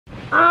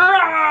I'm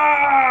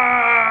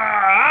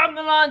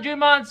the laundry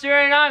monster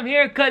and I'm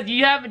here because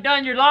you haven't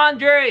done your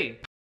laundry.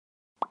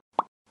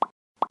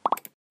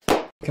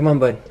 Come on,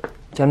 bud.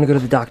 Time to go to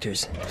the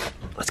doctor's.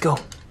 Let's go.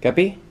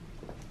 Guppy?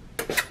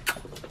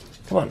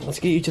 Come on, let's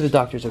get you to the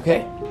doctor's,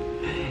 okay?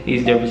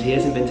 He's nervous. He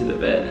hasn't been to the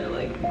vet in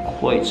like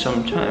quite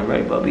some time,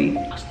 right, Bubby?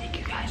 I'll sneak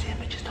you guys in,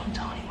 but just don't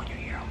tell anyone you're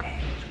here, okay?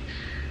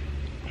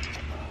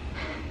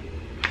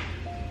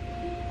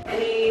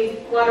 Any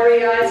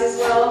watery eyes as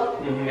well?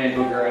 And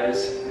booger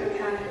eyes.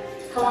 Okay.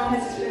 How long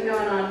has this been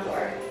going on for?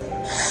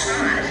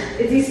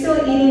 Is he still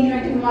eating,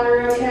 drinking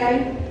water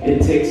okay?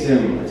 It takes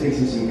him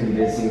some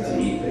convincing to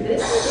eat.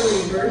 This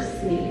is a reverse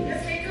sneeze.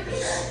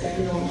 That's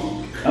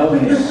normal.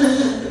 Okay.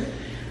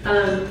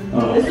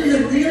 This is a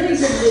really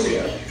good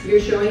video. You're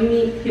showing me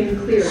him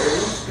clearly,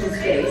 his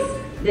face.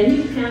 Then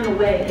you pan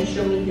away and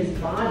show me his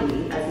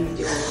body as he's doing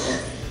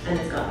this, and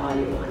it's got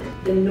audio on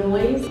it. The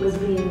noise was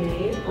being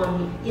made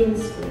on the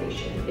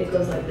inspiration. It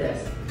goes like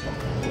this.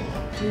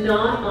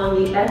 Not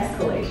on the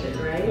exhalation,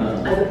 right?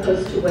 As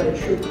opposed to what a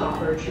true cough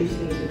or a true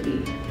sneeze would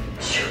be.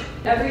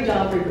 Every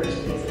dog reverse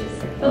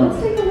sneezes. But let's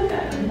take a look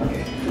at him.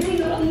 Okay. Hey,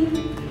 Guppy.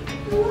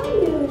 How are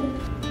you?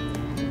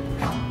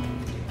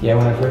 Yeah,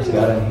 when I first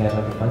got him, he had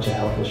like a bunch of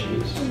health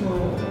issues.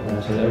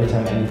 So every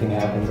time anything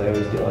happens, I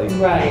always get like...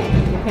 Right,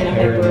 you're kind of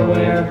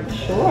hyper-aware.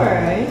 Sure,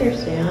 I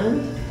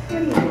understand.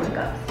 Here you go,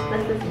 Gups.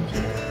 Let's listen to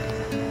you.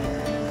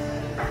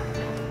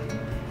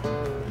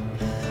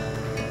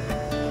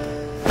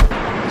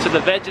 So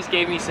the vet just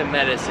gave me some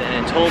medicine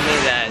and told me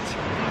that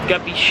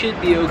Guppy should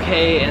be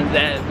okay and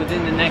that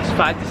within the next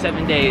 5 to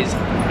 7 days,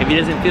 if he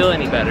doesn't feel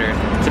any better,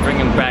 to bring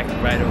him back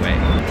right away.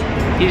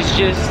 He's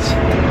just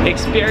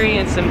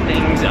experienced some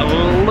things a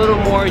little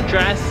more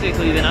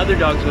drastically than other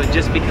dogs would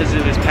just because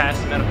of his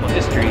past medical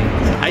history.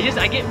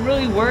 I get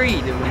really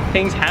worried when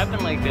things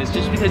happen like this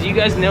just because you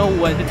guys know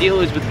what the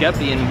deal is with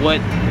Guppy and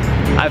what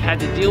I've had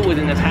to deal with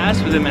in the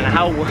past with him and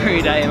how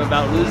worried I am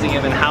about losing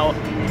him and how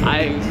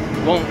I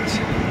won't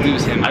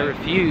lose him. I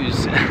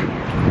refuse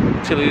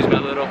to lose my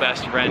little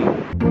best friend.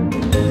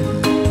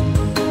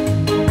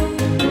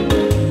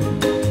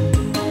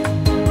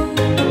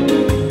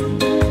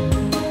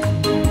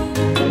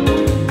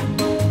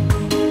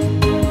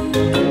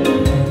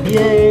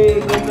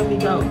 Yay, go Guppy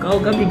go, go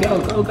Guppy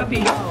go, go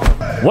Guppy go.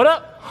 What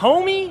up,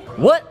 homie?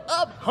 What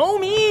up,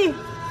 homie?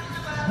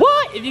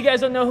 What? If you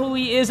guys don't know who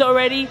he is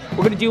already,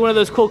 we're gonna do one of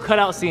those cool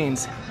cutout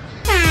scenes.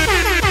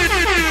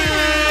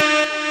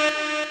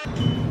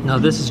 No,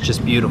 this is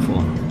just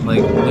beautiful.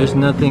 Like, there's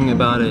nothing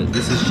about it.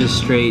 This is just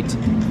straight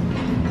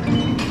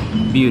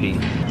beauty.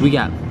 We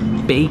got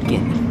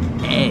bacon,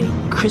 egg,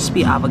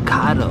 crispy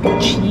avocado,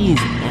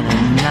 cheese, and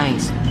a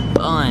nice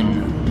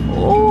bun.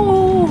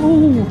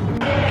 Oh!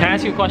 Can I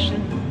ask you a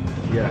question?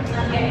 Yeah.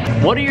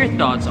 What are your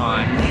thoughts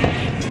on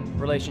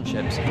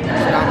relationships?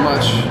 Not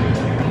much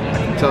I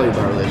can tell you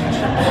about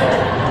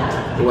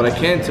relationships. But what I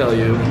can tell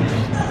you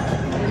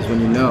is when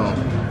you know,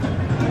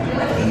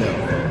 you know.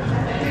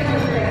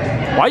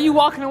 Why are you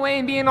walking away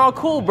and being all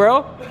cool,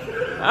 bro?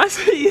 I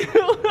see you.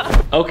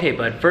 Okay,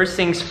 bud, first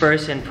things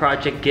first in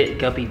Project Get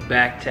Guppy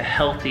Back to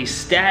Healthy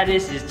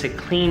Status is to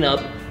clean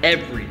up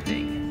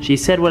everything. She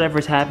said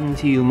whatever's happening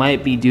to you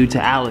might be due to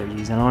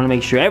allergies, and I wanna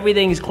make sure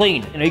everything's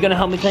clean. And are you gonna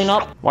help me clean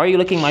up? Why are you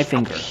licking my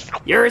finger?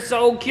 You're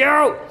so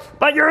cute,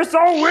 but you're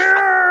so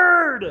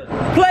weird!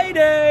 Play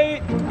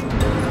date!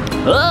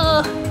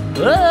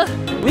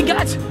 We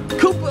got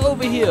Cooper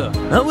over here,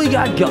 and we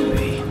got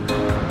Guppy.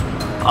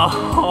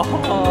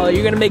 Oh,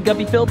 you're gonna make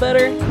Guppy feel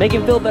better? Make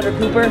him feel better,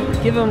 Cooper.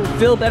 Give him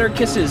feel better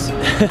kisses.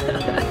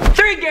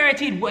 3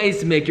 guaranteed ways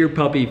to make your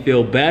puppy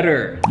feel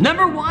better.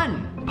 Number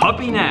 1,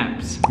 puppy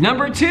naps.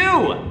 Number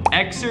 2,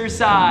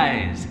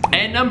 exercise.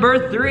 And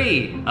number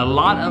 3, a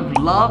lot of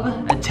love,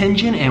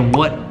 attention, and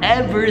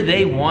whatever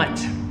they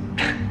want.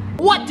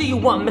 What do you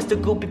want, Mr.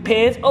 Guppy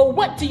Pants? Oh,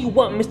 what do you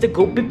want, Mr.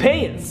 Guppy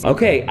Pants?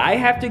 Okay, I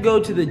have to go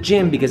to the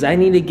gym because I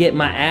need to get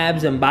my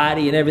abs and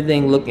body and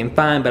everything looking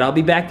fine, but I'll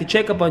be back to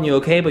check up on you,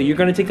 okay? But you're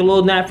gonna take a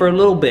little nap for a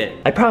little bit.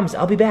 I promise,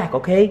 I'll be back,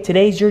 okay?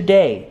 Today's your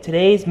day.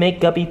 Today's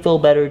Make Guppy Feel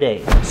Better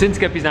day. Since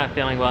Guppy's not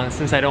feeling well and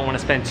since I don't want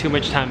to spend too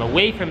much time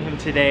away from him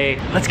today,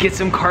 let's get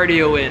some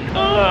cardio in.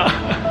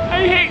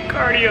 I hate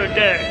cardio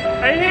day.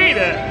 I hate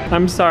it.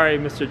 I'm sorry,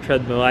 Mr.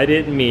 Treadmill. I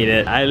didn't mean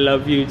it. I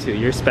love you too.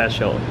 You're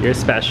special. You're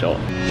special.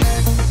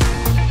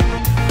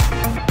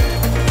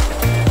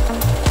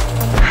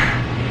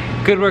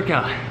 Good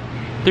workout.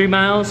 3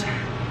 miles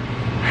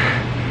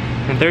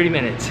in 30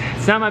 minutes.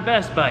 It's not my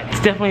best, but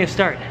it's definitely a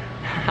start.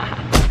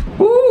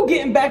 Woo,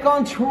 getting back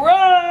on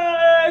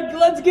track.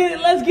 Let's get it,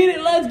 let's get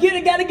it, let's get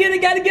it. Gotta get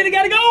it, gotta get it,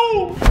 gotta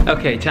go.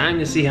 Okay, time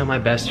to see how my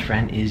best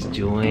friend is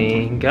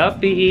doing.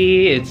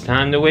 Guppy, it's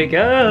time to wake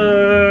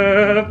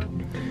up.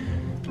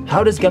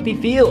 How does Guppy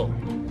feel?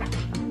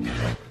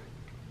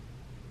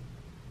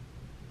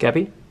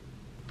 Guppy?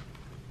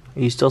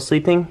 Are you still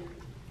sleeping?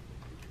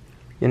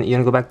 You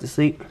gonna go back to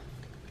sleep?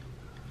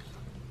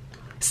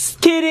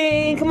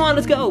 Kidding! Come come on,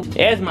 let's go.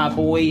 There's my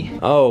boy.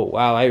 Oh,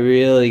 wow, I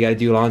really gotta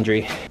do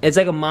laundry. It's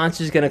like a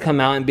monster's gonna come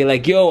out and be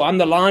like, yo, I'm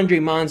the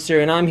laundry monster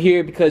and I'm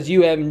here because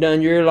you haven't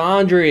done your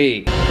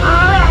laundry.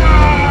 I'm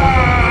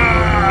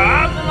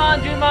the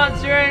laundry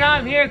monster and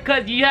I'm here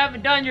because you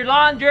haven't done your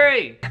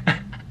laundry.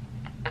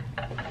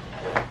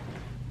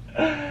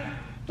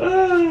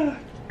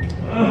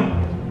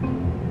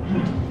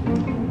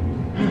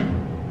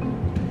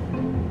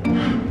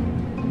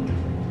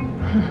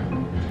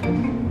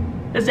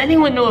 Does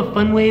anyone know a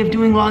fun way of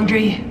doing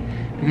laundry?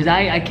 Because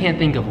I can't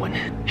think of one.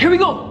 Here we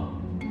go!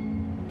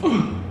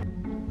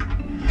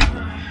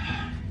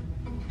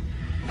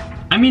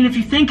 I mean, if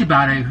you think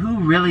about it, who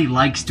really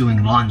likes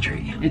doing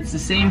laundry? It's the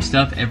same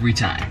stuff every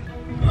time.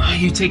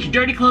 You take your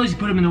dirty clothes, you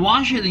put them in the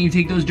washer, then you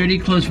take those dirty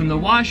clothes from the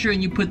washer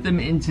and you put them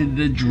into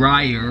the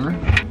dryer.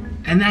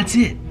 And that's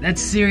it.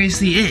 That's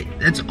seriously it.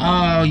 That's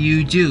all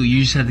you do.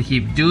 You just have to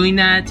keep doing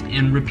that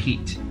and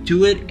repeat.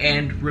 Do it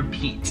and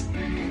repeat.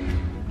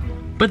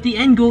 But the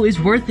end goal is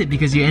worth it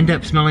because you end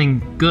up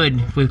smelling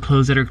good with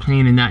clothes that are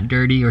clean and not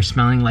dirty or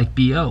smelling like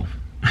BO.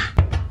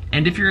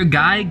 And if you're a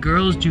guy,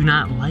 girls do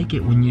not like it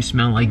when you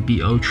smell like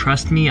BO.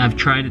 Trust me, I've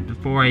tried it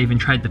before. I even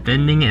tried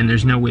defending and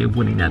there's no way of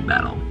winning that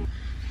battle.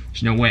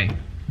 There's no way.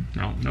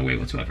 No way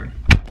whatsoever.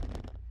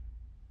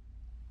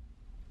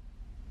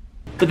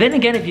 But then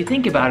again, if you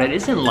think about it,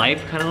 isn't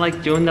life kind of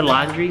like doing the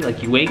laundry?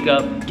 Like you wake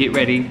up, get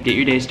ready, get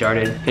your day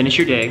started, finish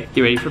your day,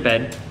 get ready for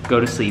bed, go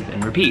to sleep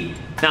and repeat.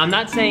 Now I'm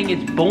not saying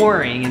it's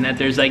boring and that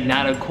there's like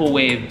not a cool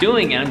way of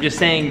doing it. I'm just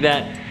saying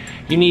that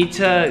you need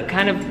to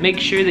kind of make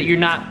sure that you're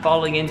not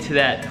falling into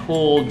that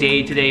whole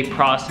day-to-day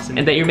process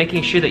and that you're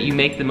making sure that you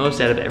make the most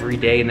out of every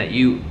day and that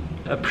you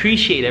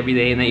appreciate every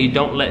day and that you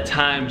don't let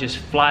time just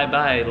fly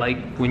by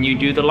like when you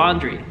do the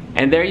laundry.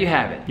 And there you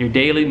have it, your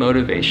daily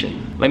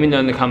motivation. Let me know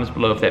in the comments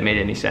below if that made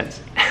any sense.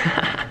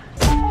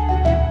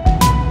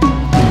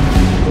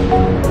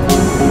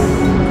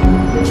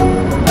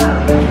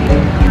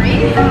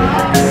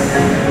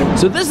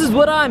 So this is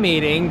what I'm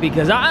eating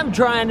because I'm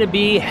trying to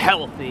be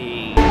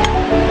healthy. To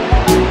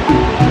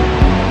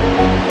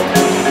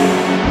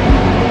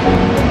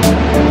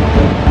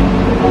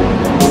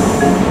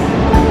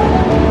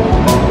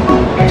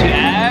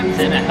abs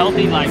and a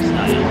healthy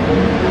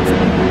lifestyle.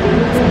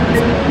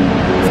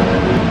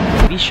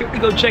 Be sure to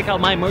go check out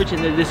my merch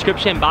in the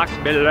description box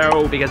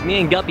below because me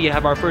and Guppy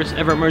have our first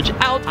ever merch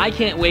out. I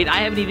can't wait. I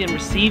haven't even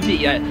received it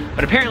yet,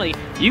 but apparently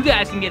you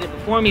guys can get it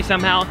before me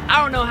somehow.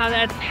 I don't know how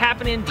that's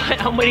happening, but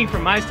I'm waiting for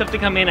my stuff to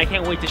come in. I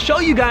can't wait to show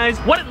you guys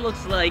what it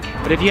looks like.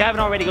 But if you haven't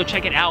already, go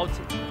check it out.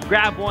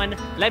 Grab one.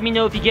 Let me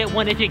know if you get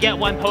one. If you get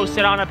one, post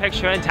it on a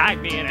picture and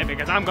tag me in it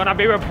because I'm gonna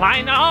be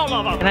replying to all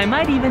of them. And I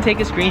might even take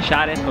a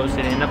screenshot and post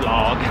it in the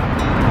vlog.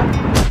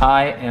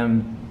 I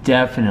am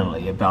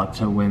definitely about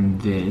to win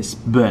this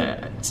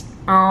bet.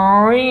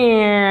 Oh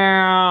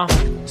yeah.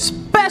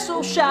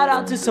 Special shout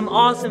out to some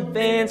awesome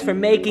fans for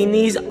making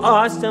these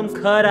awesome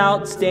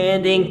cutout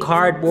standing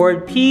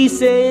cardboard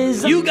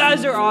pieces. You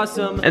guys are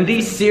awesome. And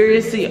these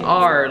seriously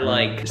are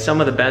like some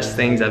of the best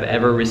things I've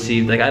ever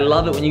received. Like I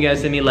love it when you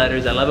guys send me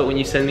letters. I love it when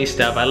you send me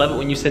stuff. I love it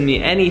when you send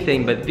me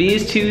anything. But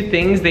these two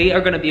things, they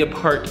are gonna be a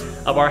part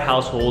of our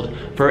household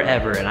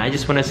forever. And I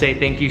just wanna say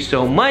thank you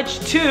so much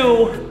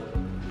to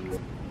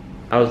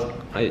is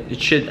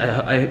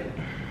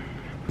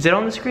it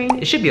on the screen?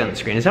 It should be on the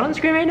screen. Is that on the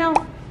screen right now?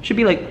 It should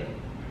be like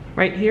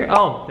right here.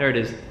 Oh, there it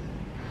is.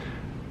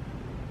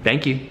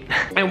 Thank you.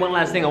 And one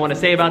last thing I want to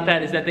say about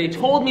that is that they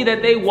told me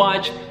that they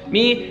watch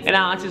me and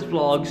Alex's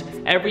vlogs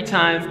every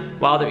time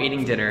while they're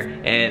eating dinner.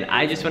 And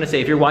I just want to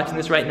say, if you're watching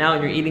this right now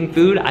and you're eating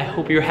food, I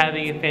hope you're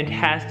having a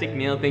fantastic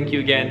meal. Thank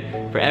you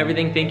again for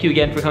everything. Thank you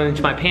again for coming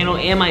to my panel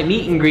and my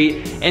meet and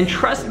greet. And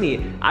trust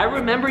me, I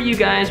remember you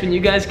guys when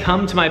you guys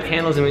come to my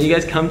panels and when you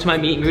guys come to my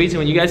meet and greets and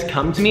when you guys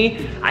come to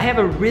me, I have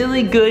a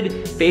really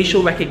good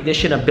facial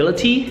recognition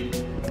ability.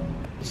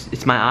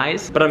 It's my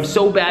eyes, but I'm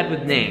so bad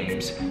with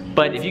names.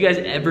 But if you guys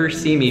ever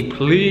see me,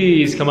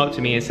 please come up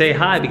to me and say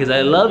hi because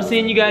I love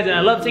seeing you guys and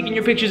I love taking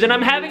your pictures and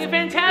I'm having a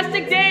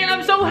fantastic day and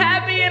I'm so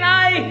happy and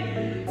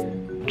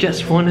I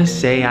just want to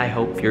say I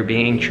hope you're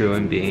being true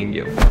and being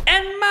you.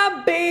 And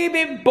my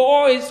baby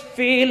boy's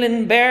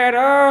feeling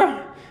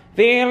better,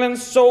 feeling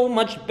so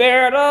much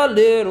better,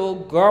 little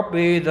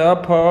Guppy the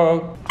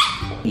pug.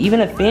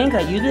 Even a fan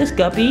got you this,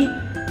 Guppy.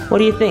 What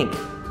do you think?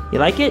 You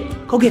like it?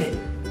 Go get it.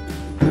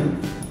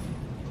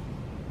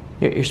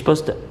 You're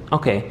supposed to,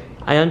 okay.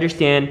 I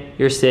understand,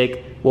 you're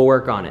sick, we'll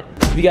work on it.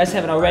 If you guys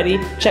haven't already,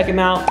 check him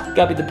out,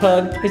 Guppy the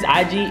Pug. His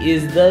IG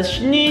is the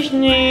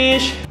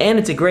shnish. And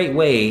it's a great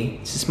way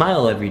to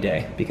smile every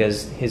day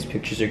because his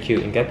pictures are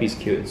cute and Guppy's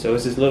cute, and so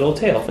is his little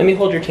tail. Let me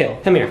hold your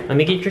tail, come here, let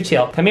me get your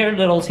tail. Come here,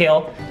 little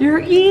tail. You're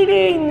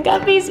eating,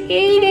 Guppy's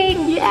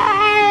eating,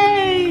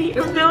 yay!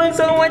 I'm feeling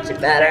so much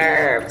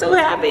better, I'm so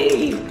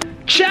happy.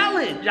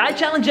 Challenge! I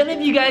challenge any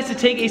of you guys to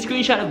take a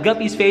screenshot of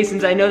Guppy's face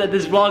since I know that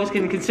this vlog is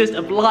going to consist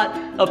of a lot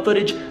of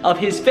footage of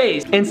his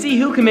face and see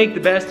who can make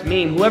the best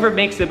meme. Whoever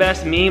makes the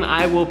best meme,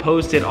 I will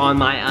post it on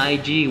my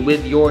IG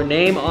with your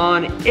name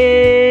on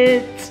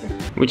it.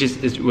 but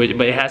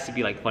it has to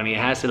be like funny. It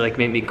has to like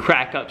make me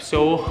crack up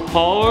so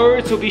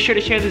hard. So be sure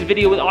to share this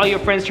video with all your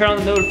friends, turn on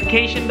the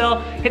notification bell,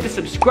 hit the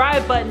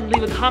subscribe button,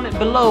 leave a comment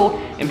below,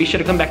 and be sure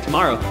to come back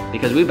tomorrow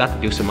because we're about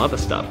to do some other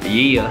stuff.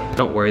 Yeah,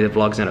 don't worry, the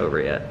vlog's not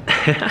over yet.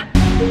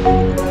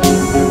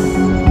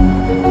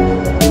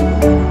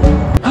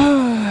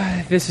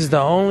 This is the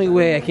only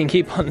way I can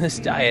keep on this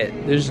diet.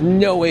 There's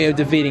no way of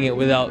defeating it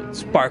without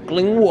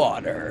sparkling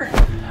water.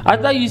 I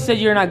thought you said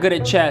you're not good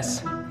at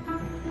chess.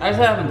 I just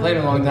haven't played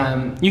in a long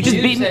time. You just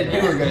beat me. said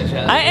you were good at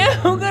chess. I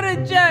am good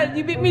at chess.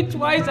 You beat me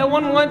twice. I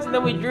won once and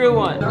then we drew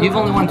one. You've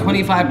only won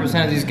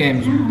 25% of these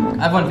games.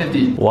 I've won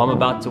 50. Well, I'm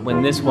about to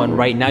win this one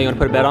right now. You wanna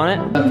put a bet on it?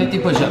 50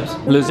 push-ups.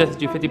 Loser has to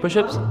do 50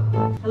 push-ups?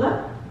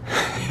 Hello?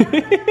 I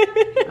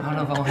don't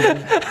know if I want to.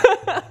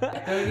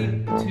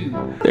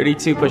 32.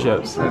 32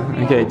 push-ups.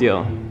 Okay,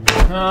 deal.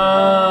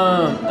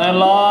 I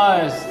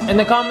lost. In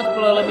the comments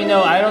below, let me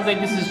know. I don't think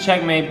this is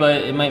checkmate,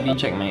 but it might be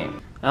checkmate.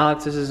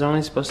 Alex, this is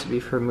only supposed to be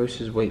for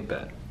Moose's weight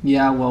bet.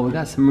 Yeah, well, we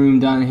got some room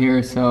down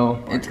here,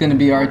 so it's gonna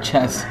be our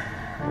chess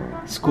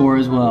score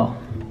as well.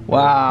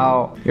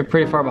 Wow, you're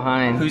pretty far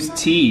behind. Who's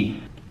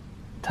T?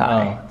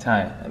 Ty. Oh,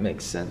 Ty. That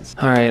makes sense.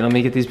 All right, let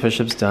me get these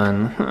push-ups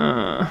done.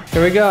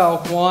 Here we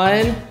go.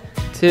 1,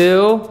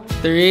 2,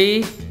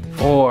 3,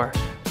 4,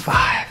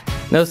 5.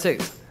 No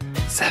 6,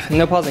 7.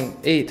 No pausing.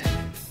 8,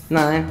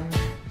 9,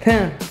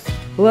 10,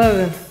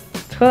 11,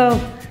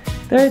 12,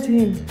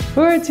 13,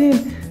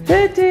 14,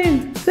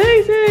 15,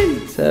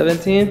 16,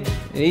 17,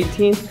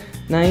 18,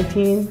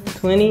 19,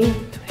 20, 21, 22,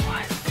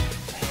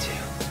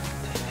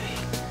 23,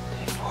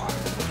 24,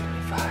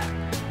 25,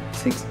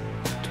 26,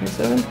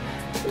 27,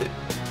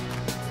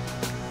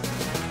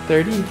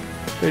 30,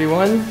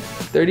 31,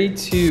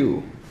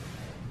 32.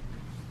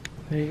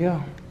 There you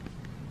go.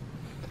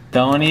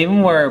 Don't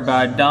even worry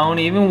about it. Don't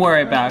even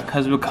worry about it,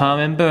 because we're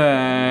coming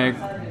back.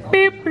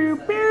 Beep,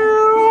 beep, beep.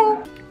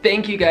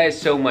 Thank you guys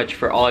so much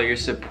for all your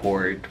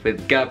support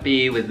with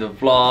Guppy, with the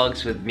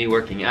vlogs, with me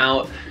working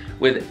out,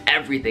 with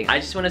everything.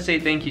 I just want to say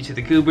thank you to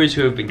the Goobers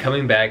who have been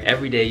coming back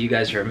every day. You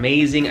guys are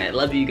amazing. I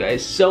love you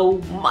guys so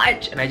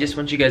much, and I just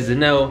want you guys to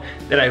know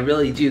that I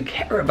really do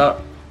care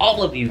about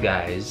all of you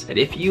guys. And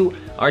if you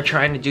are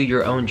trying to do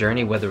your own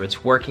journey, whether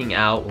it's working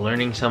out,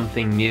 learning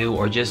something new,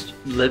 or just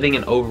living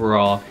an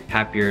overall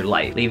happier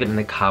life, leave it in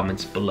the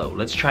comments below.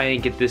 Let's try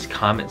and get this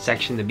comment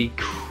section to be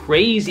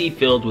crazy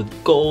filled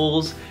with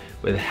goals,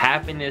 with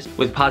happiness,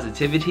 with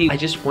positivity. I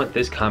just want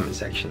this comment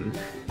section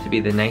to be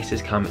the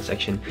nicest comment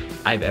section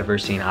I've ever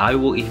seen. I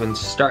will even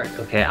start,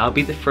 okay? I'll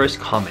be the first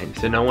comment,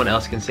 so no one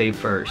else can say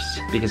first,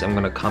 because I'm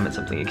gonna comment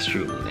something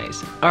extremely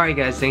nice. Alright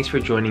guys, thanks for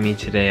joining me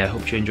today. I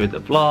hope you enjoyed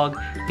the vlog.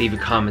 Leave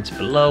your comments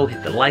below,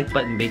 hit the like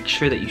button, make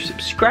sure that you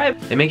subscribe,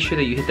 and make sure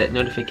that you hit that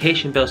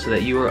notification bell so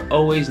that you are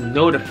always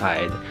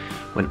notified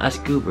when us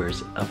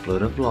Goobers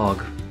upload a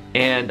vlog.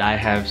 And I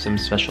have some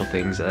special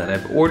things that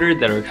I've ordered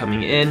that are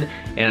coming in,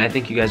 and I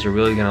think you guys are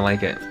really gonna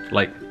like it.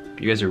 Like,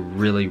 you guys are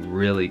really,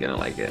 really gonna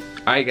like it.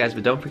 Alright guys,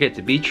 but don't forget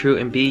to be true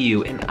and be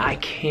you, and I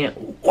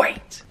can't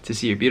wait to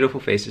see your beautiful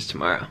faces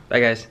tomorrow. Bye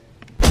guys.